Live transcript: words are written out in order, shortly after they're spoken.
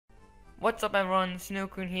What's up everyone,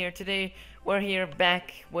 Snowcune here. Today we're here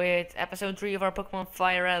back with episode 3 of our Pokemon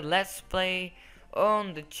Fire Red Let's Play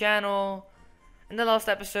on the channel. In the last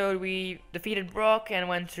episode we defeated Brock and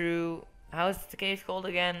went through, how's the cave called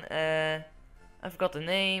again? I forgot the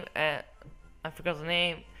name, and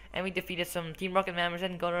we defeated some Team Rocket members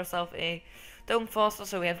and got ourselves a Dome Fossil,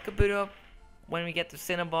 so we have Kabuto. When we get to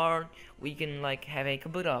Cinnabar, we can like have a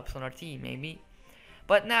Kabutops on our team maybe.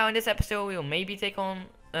 But now in this episode we will maybe take on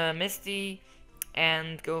Misty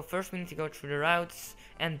and go first. We need to go through the routes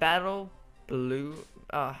and battle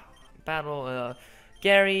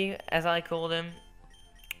Gary, as I called him.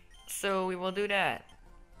 So we will do that.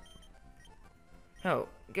 Oh,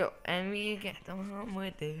 go, and we get on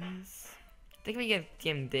with this. I think we get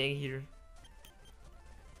Team Dig here.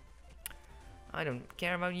 I don't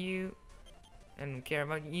care about you. I don't care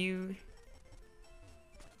about you.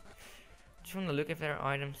 Just want to look if there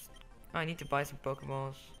are items. Oh, I need to buy some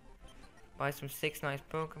Pokeballs. Buy some 6 nice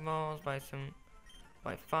Pokeballs. Buy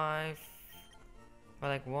 5. Buy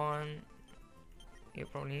like 1. You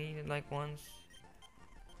probably need it like once.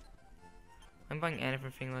 I'm buying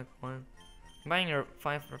everything like 1. I'm buying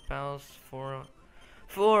 5 repels for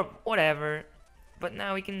whatever. But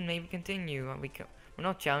now we can maybe continue. We're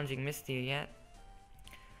not challenging Misty yet.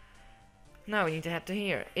 Now we need to head to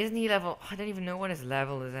here. Isn't he level? I don't even know what his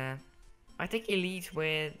level is at. I think he leads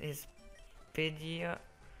with his Pidgeotto,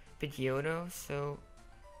 so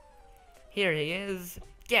here he is.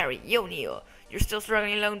 Gary, O'Neil, you're still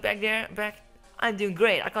struggling alone back there? I'm doing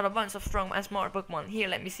great. I got a bunch of strong and smart Pokemon. Here,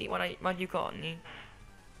 let me see what you caught me.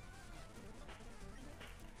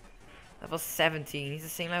 Level 17. He's the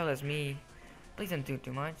same level as me. Please don't do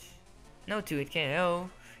too much. No 2-hit KO.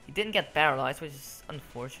 He didn't get paralyzed, which is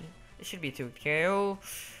unfortunate. It should be a 2-hit KO.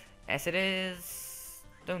 As it is.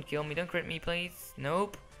 Don't kill me. Don't crit me, please.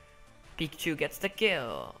 Nope. Pikachu gets the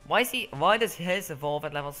kill. Why does his evolve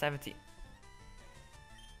at level 70?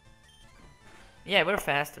 Yeah, we're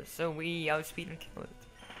faster, so we outspeed and kill it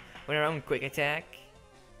with our own quick attack.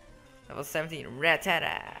 Level 17,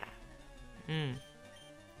 Rattata.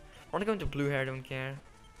 Wanna go into blue hair? Don't care.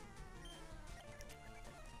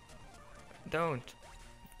 Don't.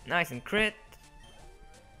 Nice and crit.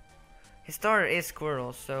 His starter is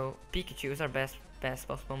Squirtle, so Pikachu is our best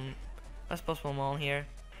possible mon here.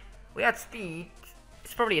 We got speed.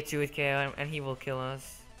 It's probably a 2-hit KO and he will kill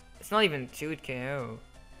us. It's not even 2-hit KO.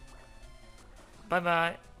 Bye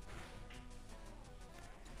bye.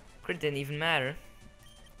 Crit didn't even matter.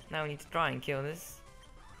 Now we need to try and kill this.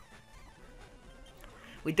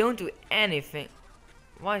 We don't do anything.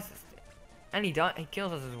 Why is this? And he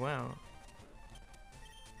kills us as well.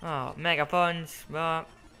 Oh, Mega Punch.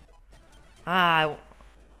 An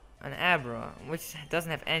Abra, which doesn't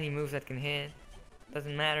have any moves that can hit.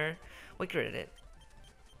 Doesn't matter. We critted it.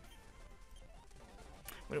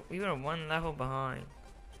 We were 1 level behind.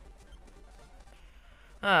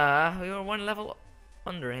 We were 1 level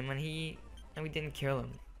under him, and we didn't kill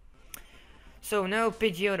him. So no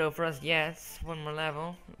Pidgeotto for us yet. 1 more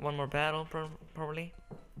level, 1 more battle, probably.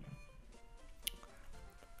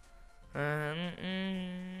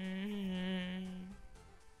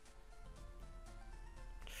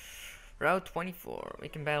 Route 24. We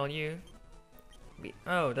can battle you.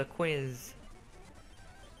 Oh, the quiz.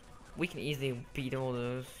 We can easily beat all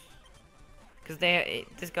those. Cause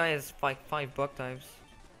this guy has 5 bug types.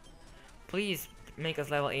 Please make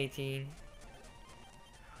us level 18.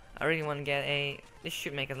 I really want to get a. This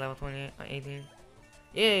should make us level 18.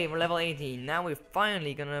 Yay, we're level 18. Now we're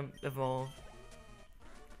finally gonna evolve.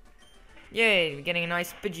 Yay, we're getting a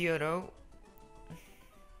nice Pidgeotto.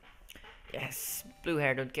 Yes, blue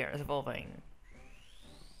hair don't care, it's evolving.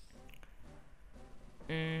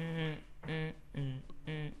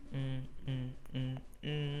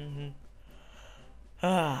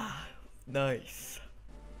 Ah, nice.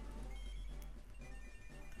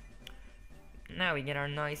 Now we get our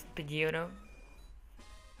nice Pidgeotto.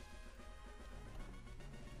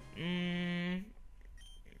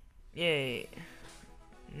 Yay.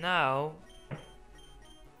 Now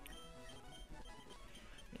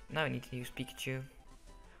we need to use Pikachu.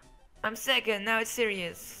 I'm second, now it's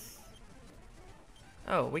serious.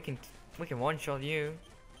 Oh, we can one-shot you.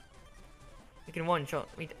 We can one-shot.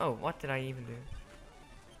 Oh, what did I even do?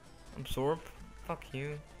 Absorb. Fuck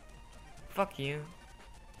you. Fuck you.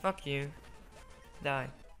 Fuck you. Die.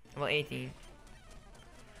 Well, 18.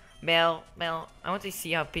 Bell. I want to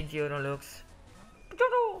see how Pidgeotto looks.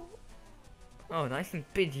 Pidgeotto! Oh, nice and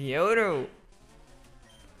Pidgeotto.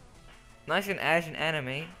 Nice and Ash in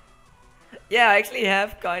anime. Yeah, I actually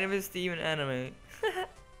have kind of a Steven anime.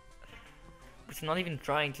 It's not even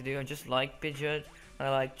trying to do, I just like Pidgeot. I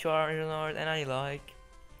like Charizard, and I like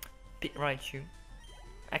Raichu.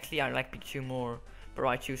 Actually, I like Pikachu more, but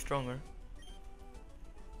Raichu is stronger.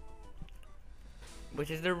 Which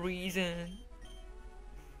is the reason.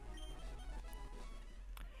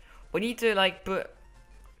 We need to like put.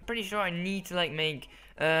 Pretty sure I need to like make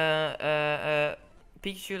Pikachu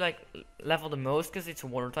like level the most because it's a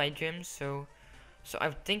water type gym. So I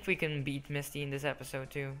think we can beat Misty in this episode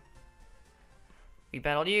too. We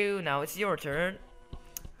battled you. Now it's your turn.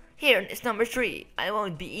 Here it's number 3. I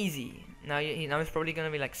won't be easy. Now it's probably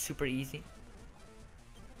gonna be like super easy.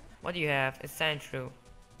 What do you have? It's Sandshrew.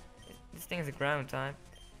 This thing is a ground type.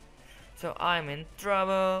 So I'm in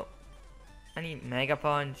trouble. I need Mega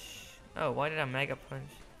Punch. Oh, why did I Mega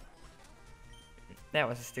Punch? That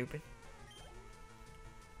was stupid.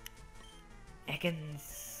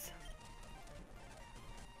 Ekans.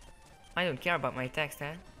 I don't care about my attack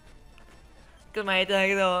stat. Because my attack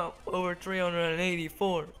is over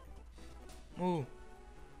 384. Ooh.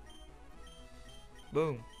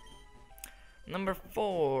 Boom. Number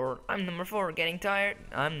 4. I'm number 4. Getting tired?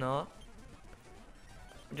 I'm not.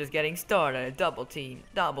 I'm just getting started. Double team.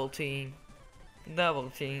 Double team. Double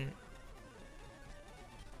team.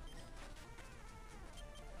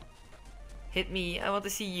 Hit me. I want to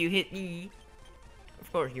see you hit me.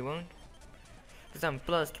 Of course you won't. Because I'm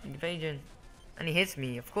plus evasion. And he hits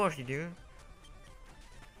me. Of course you do.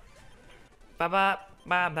 Bye bye.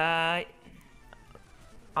 Bye bye.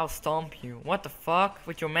 I'll stomp you. What the fuck?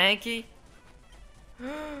 With your Mankey?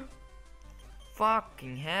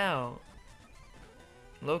 Fucking hell.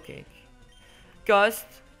 Low kick. Gust.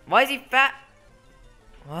 Why is he fat?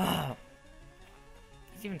 Wow.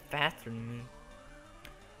 He's even faster than me.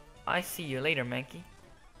 I see you later, Mankey.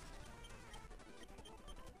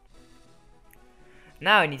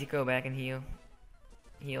 Now I need to go back and heal.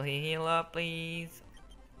 Heal up, please.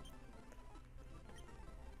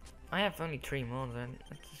 I have only 3 mons at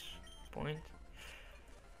this point.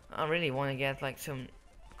 I really want to get like some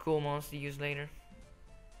cool mons to use later.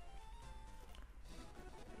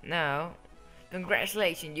 Now,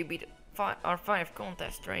 congratulations, you beat our 5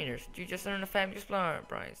 contest trainers. You just earned a fabulous flower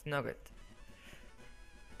prize, Nugget.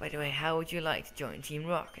 By the way, how would you like to join Team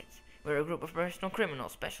Rocket? We're a group of professional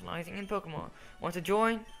criminals specializing in Pokemon. Want to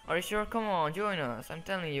join? Are you sure? Come on, join us. I'm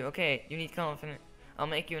telling you. Okay, you need confidence. I'll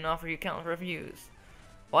make you an offer you can't refuse.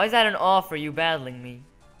 Why is that an offer? You battling me?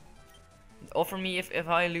 Offer me if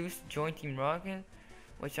I lose to join Team Rocket,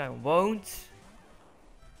 which I won't,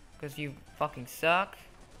 because you fucking suck.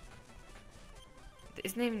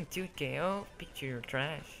 Isn't even 2 KO? Picture your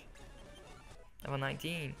trash. Level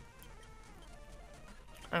 19.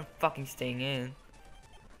 I'm fucking staying in.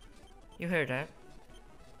 You heard that?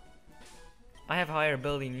 I have higher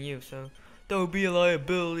ability than you, so don't be a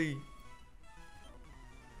liability.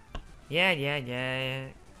 Yeah.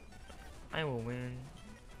 I will win.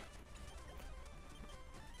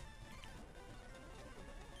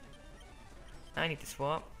 I need to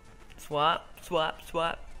swap. Swap.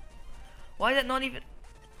 Why is that not even?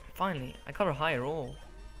 Finally, I got a high roll.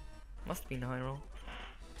 Must have been a high roll.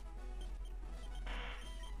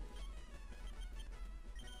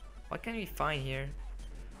 Why can't we find here?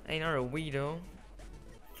 Ain't not a Weedle.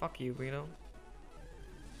 Fuck you, Weedle.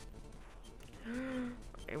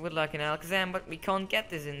 I would like an Alakazam, but we can't get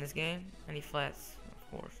this in this game. Any flats,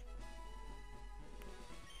 of course.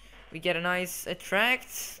 We get a nice Attract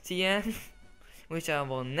TN, which I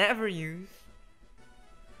will never use.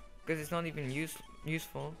 Because it's not even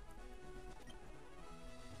useful.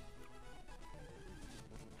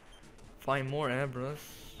 Find more Abras,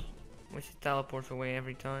 which teleports away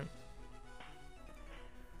every time.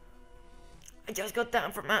 I just got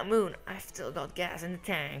down from Mount Moon. I've still got gas in the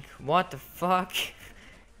tank. What the fuck?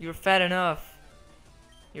 You're fat enough.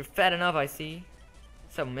 You're fat enough, I see.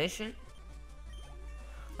 Submission.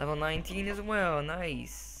 Level 19 as well.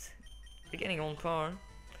 Nice. We're getting on par.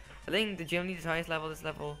 I think the gym leader's highest level is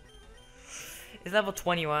level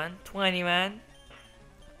 21. 21.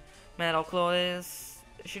 Metal Claw is.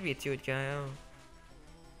 It should be a 2 KO.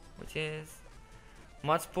 Which is.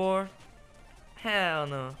 Mudspore. Hell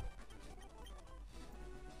no.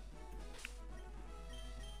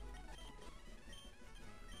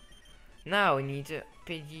 Now we need to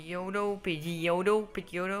Pidgeotto.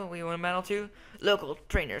 We want to battle too. Local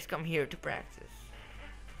trainers come here to practice.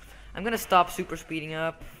 I'm gonna stop super speeding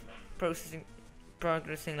up,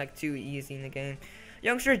 progressing like too easy in the game.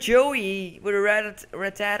 Youngster Joey with a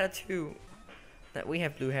Rattata too. That we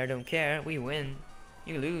have blue hair, don't care. We win.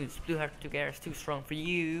 You lose. Blue hair is too strong for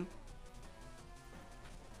you.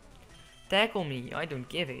 Tackle me. I don't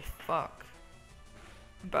give a fuck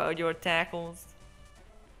about your tackles.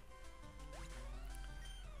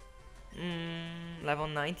 Level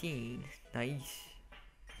 19. Nice.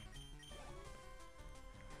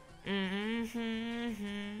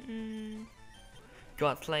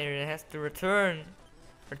 God Slayer has to return.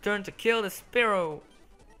 Return to kill the Sparrow.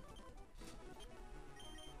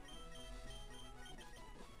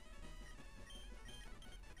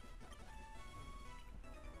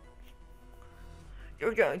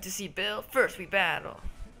 You're going to see Bill. First we battle.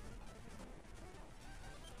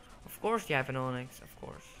 Of course you have an Onyx, of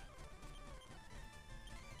course.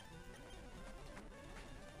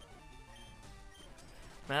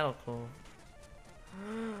 Metal Claw.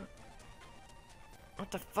 What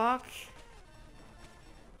the fuck?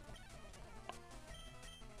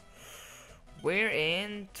 We're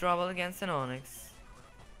in trouble against an Onyx.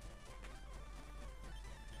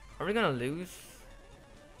 Are we gonna lose?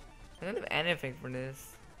 I don't have anything for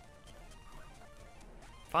this.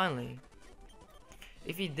 Finally.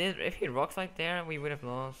 If he rocks like there, we would have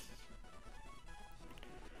lost.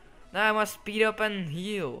 Now I must speed up and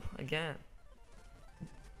heal again.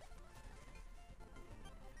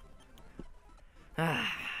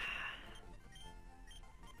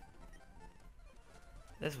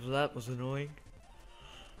 That was annoying.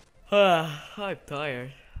 I'm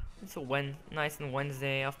tired. It's a nice and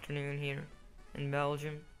Wednesday afternoon here in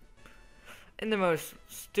Belgium, in the most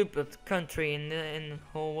stupid country in the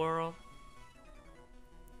whole world.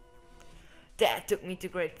 Dad took me to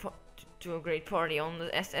a great party on the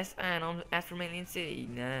SSN on at Vermilion City.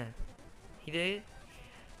 Nah, he did.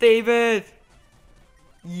 David.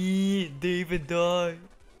 Yeah, David died.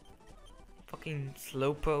 Fucking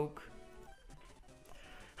slowpoke.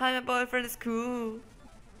 Hi, my boyfriend is cool.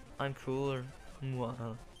 I'm cooler.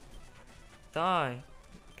 Wow. Die.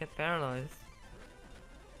 Get paralyzed.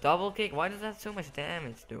 Double kick. Why does that so much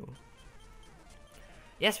damage though?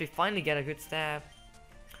 Yes, we finally get a good stab.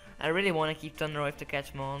 I really want to keep Thunder Wave to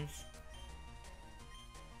catch mons.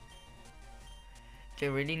 Do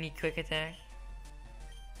you really need quick attack?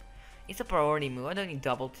 It's a priority move. I don't need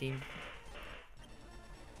double team.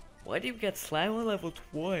 Why do you get slam on level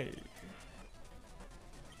 20?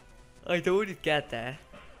 I don't get that.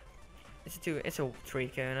 It's a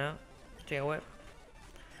 3k now. Tail whip.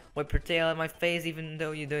 Whip your tail at my face even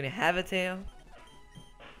though you don't have a tail.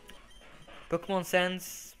 Pokemon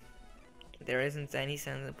sense. There isn't any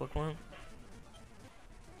sense in Pokemon.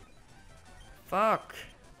 Fuck.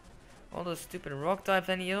 All those stupid rock types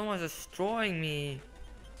and the other one's destroying me.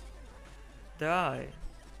 Die.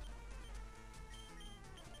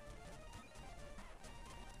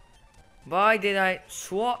 Why did I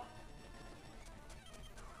swap?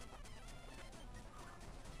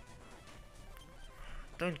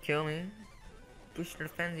 Don't kill me. Push the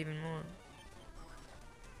defense even more.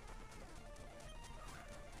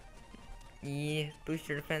 Yeah, push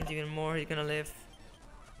your defense even more. He's gonna live.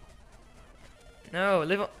 No,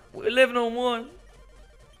 we live no more.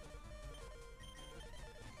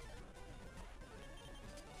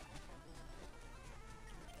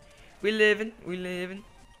 We living.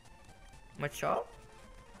 My shop?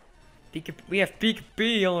 We have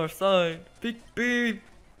PKP on our side. PKP.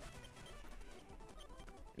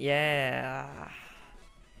 Yeah.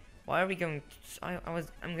 Why are we going?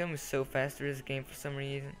 I'm going so fast through this game for some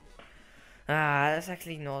reason. That's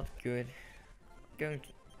actually not good. I'm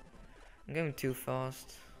going too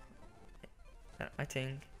fast. I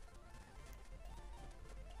think.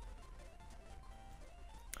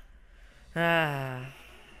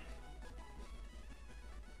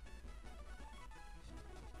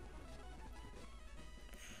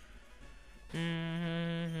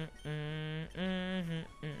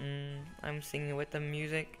 I'm singing with the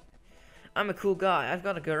music. I'm a cool guy. I've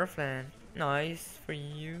got a girlfriend. Nice for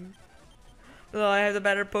you. Oh, I have the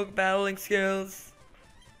better poke battling skills.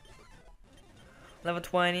 Level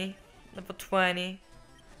 20. Level 20.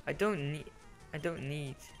 I don't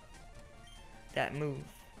need that move.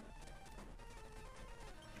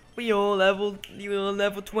 We all level 20. We all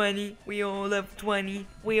level 20. We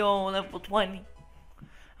all level 20.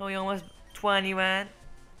 Oh, we almost 20, man.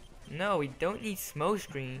 No, we don't need smoke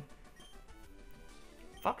screen.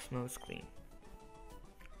 Fuck smoke screen.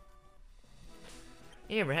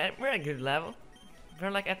 Yeah, we're at a good level.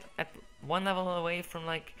 We're like at one level away from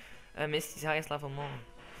like Misty's highest level mon.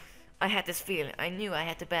 I had this feeling. I knew I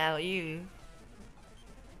had to battle you.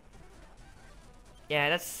 Yeah,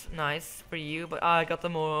 that's nice for you, but I got the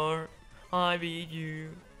more. I beat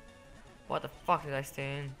you. What the fuck did I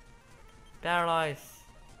stay in? Paralyzed.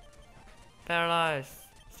 Paralyzed.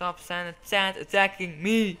 Stop sand attacking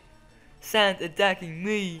me. Sand attacking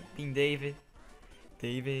me. Being David.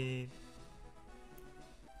 David.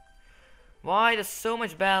 Why there's so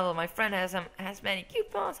much battle? My friend has many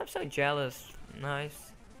coupons. I'm so jealous.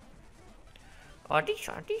 Nice. Audish,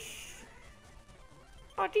 audish.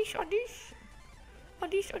 Audish, audish.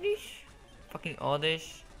 Audish, audish. Fucking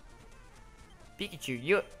audish.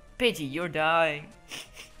 Pikachu, Pidgey, you're dying.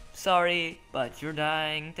 Sorry, but you're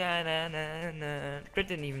dying. Da -na -na -na. Crit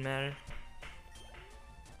didn't even matter.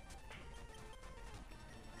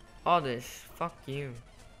 Oddish, fuck you.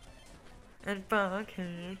 And fuck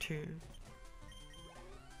her too.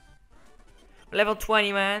 Level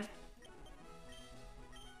 20, man.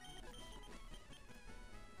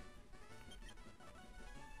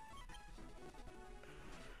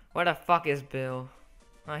 Where the fuck is Bill?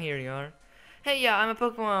 Oh, here you are. Hey, yeah, I'm a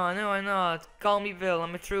Pokemon. No, I'm not. Call me Bill.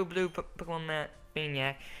 I'm a true blue Pokemon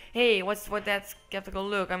maniac. Hey, what's that skeptical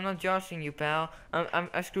look? I'm not joshing you, pal.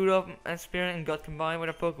 I screwed up and spirit and got combined with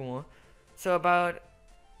a Pokemon. So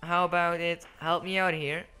how about it? Help me out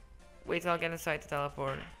here. Wait till I get inside the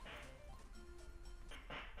teleporter.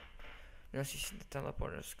 No, she's the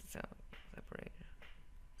teleporter's separator.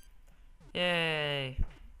 Yay!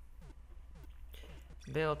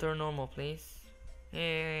 Bill, turn normal, please.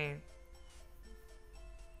 Yay!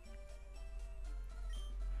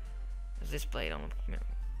 Is this played on?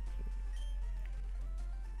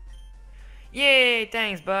 Yay!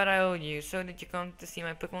 Thanks, bud. I owed you. So did you come to see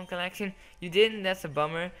my Pokemon collection? You didn't? That's a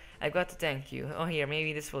bummer. I've got to thank you. Oh, here,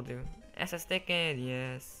 maybe this will do. SS ticket,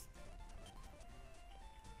 yes.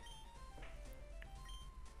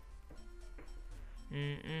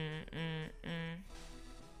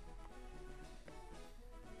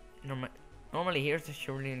 Normally here's the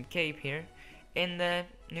Cerulean Cape here in the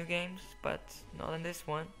new games, but not in this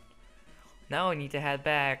one. Now I need to head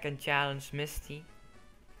back and challenge Misty.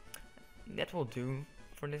 That will do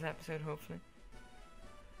for this episode, hopefully.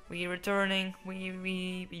 We returning.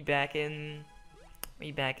 We back in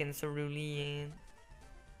Cerulean.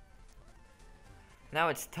 Now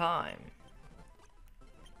it's time.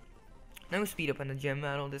 No speed up in the gym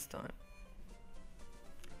battle this time.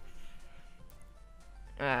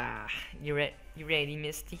 Ah, you ready,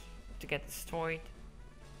 Misty, to get destroyed?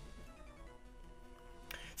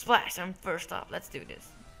 Splash! I'm first up. Let's do this.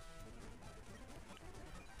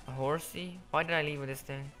 A horsey? Why did I leave with this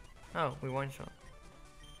thing? Oh, we one shot.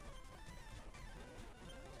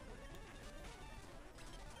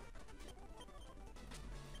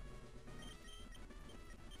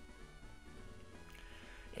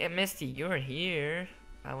 Yeah, Misty, you're here.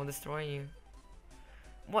 I will destroy you.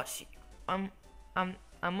 What? I'm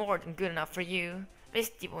more than good enough for you.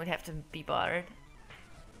 Misty won't have to be bothered.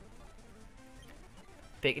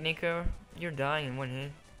 Picnicker, you're dying in one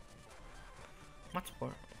hit. Much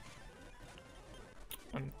more.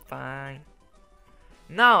 I'm fine.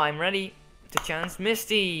 Now I'm ready to challenge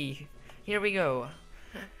Misty. Here we go.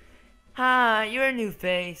 Hi, you're a new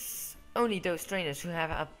face. Only those trainers who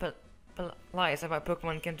have a lies about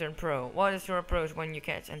Pokemon can turn pro. What is your approach when you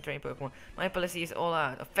catch and train Pokemon? My policy is all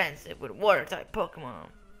out, offensive with water type Pokemon.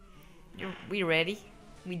 We ready?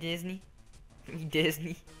 We Disney? We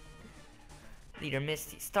Disney? Leader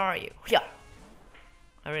Misty, Staryu. Yeah!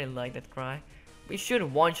 I really like that cry. We should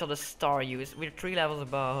one shot the Staryu. We're 3 levels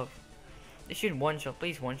above. They should one shot,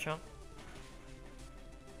 please one shot.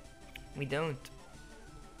 We don't.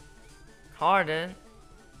 Harden.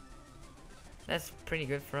 That's pretty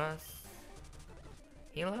good for us.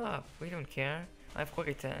 Heal up, we don't care. I have quick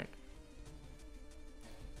attack.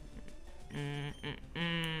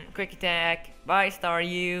 Quick attack. Bye,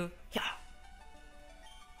 Staryu. Yeah.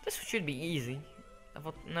 This should be easy.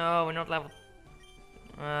 No, we're not level.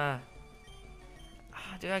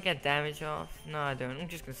 Do I get damage off? No, I don't. I'm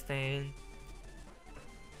just gonna stay in.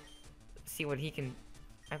 See what he can.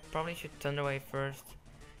 I probably should Thunder Wave first.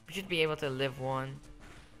 We should be able to live one.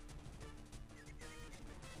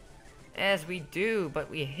 As we do, but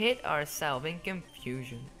we hit ourselves in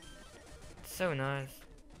confusion. So nice.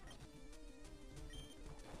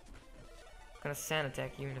 Gonna sand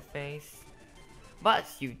attack you in the face. But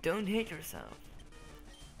you don't hit yourself.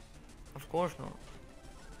 Of course not.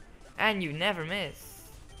 And you never miss.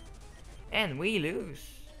 And we lose.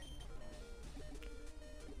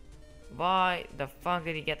 Why the fuck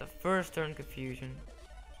did he get the first turn confusion?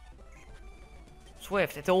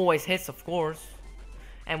 Swift, it always hits, of course.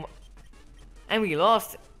 And we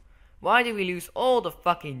lost. Why did we lose all the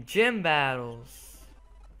fucking gym battles?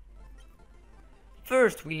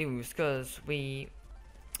 First we lose because we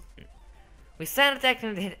sand attacked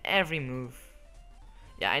and hit every move.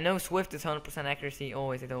 Yeah, I know Swift is 100% accuracy, it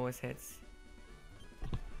always hits.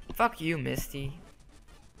 Fuck you, Misty.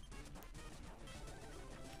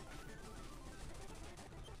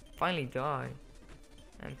 Finally die.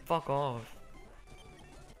 And fuck off.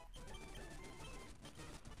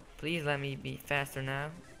 Please let me be faster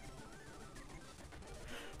now.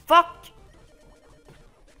 Fuck!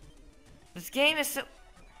 This game is so...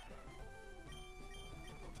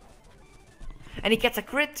 And he gets a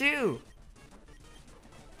crit too!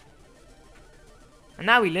 And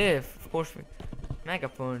now we live. Of course we... Mega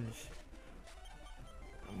Punch.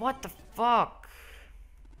 What the fuck?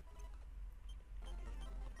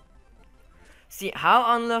 See,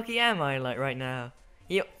 how unlucky am I like right now?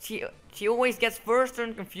 She always gets first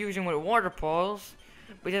turn confusion with water pulse,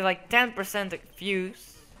 which is like 10%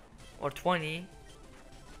 confused, or 20.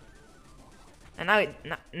 And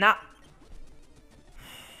now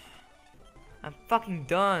I'm fucking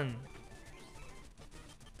done.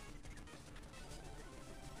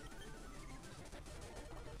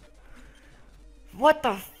 What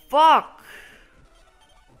the fuck?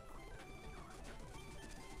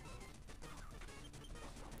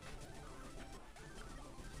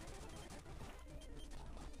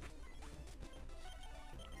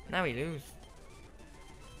 Now we lose.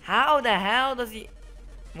 How the hell does he...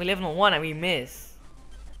 We live on 1 and we miss.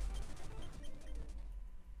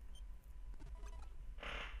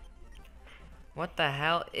 What the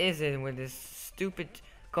hell is it with this stupid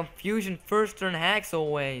confusion first turn hacks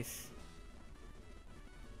always?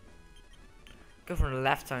 Go from the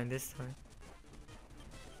left time this time.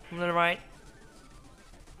 From the right.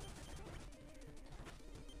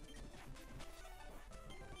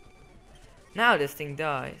 Now this thing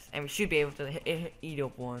dies, and we should be able to eat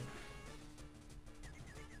up one.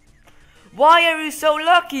 Why are you so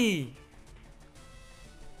lucky?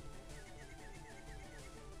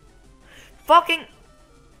 Fucking...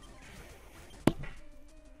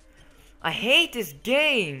 I hate this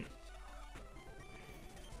game.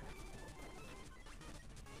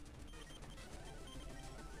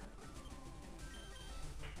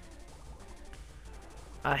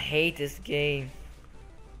 I hate this game.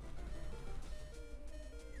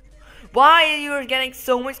 Why are you getting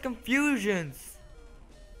so much confusions?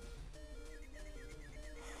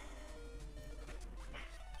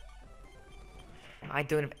 I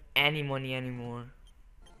don't have any money anymore.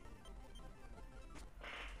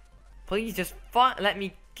 Please just let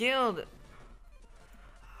me kill the...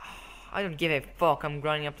 I don't give a fuck. I'm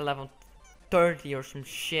grinding up to level 30 or some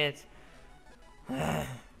shit.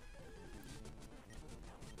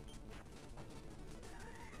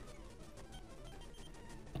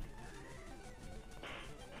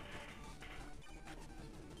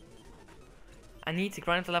 I need to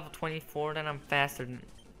grind to level 24, then I'm faster than...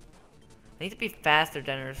 I need to be faster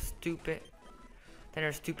than her stupid...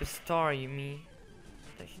 star, you mean.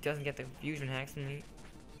 So she doesn't get the fusion hacks on me.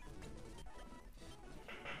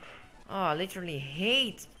 Oh, I literally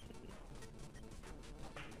hate...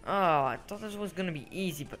 Oh, I thought this was gonna be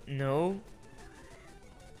easy, but no.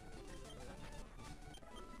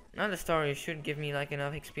 Now the story should give me like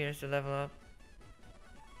enough experience to level up.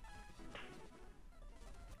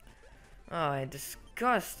 Oh, I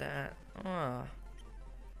discussed that. Oh.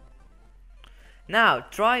 Now,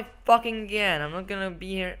 try fucking again. I'm not gonna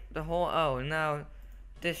be here the whole... Oh, now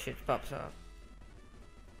this shit pops up.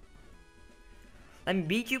 Let me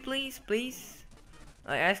beat you, please, please.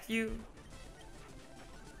 I ask you.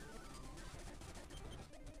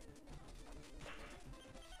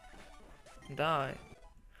 Die.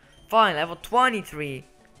 Fine, level 23.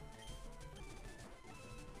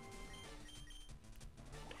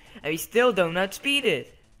 And we still don't outspeed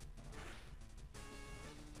it.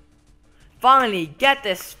 Finally, get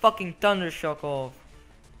this fucking thunder shock off.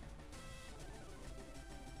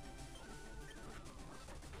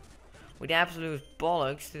 With absolute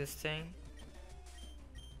bollocks to this thing.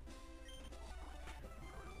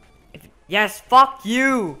 Yes, fuck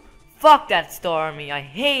you! Fuck that Stormy, I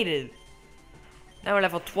hate it! Now we're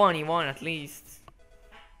level 21 at least.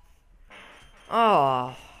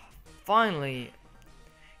 Oh, finally.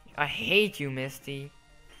 I hate you, Misty.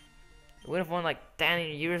 You would have won like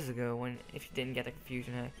 10 years ago if you didn't get a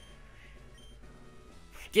confusion hack.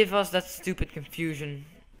 Give us that stupid confusion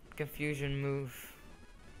move.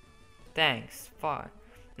 Thanks. Fuck.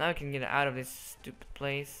 Now we can get out of this stupid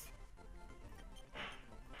place.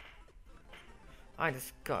 I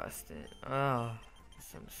disgusted. Oh,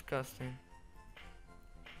 so disgusting.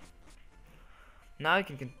 Now we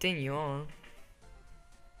can continue on.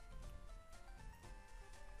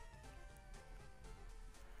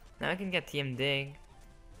 Now I can get TM Dig.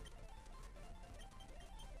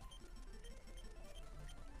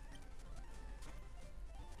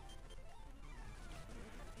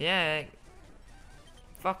 Yeah.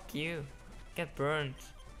 Fuck you. Get burned.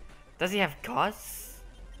 Does he have guts?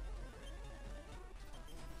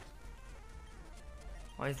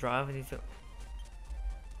 Why is driving so?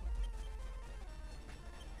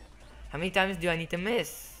 How many times do I need to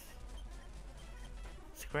miss?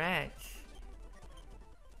 Scratch.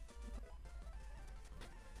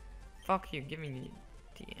 Fuck you, give me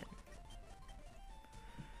the TM.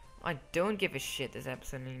 I don't give a shit this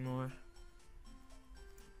episode anymore.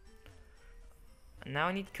 And now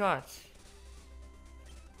I need cuts.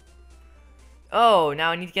 Oh,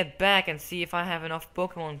 now I need to get back and see if I have enough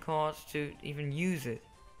Pokemon cards to even use it.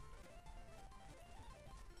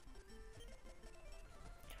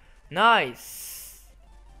 Nice!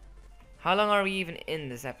 How long are we even in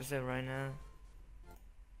this episode right now?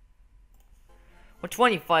 We're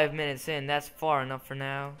 25 minutes in, that's far enough for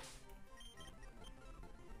now.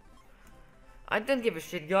 I don't give a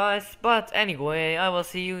shit, guys, but anyway, I will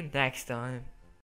see you next time.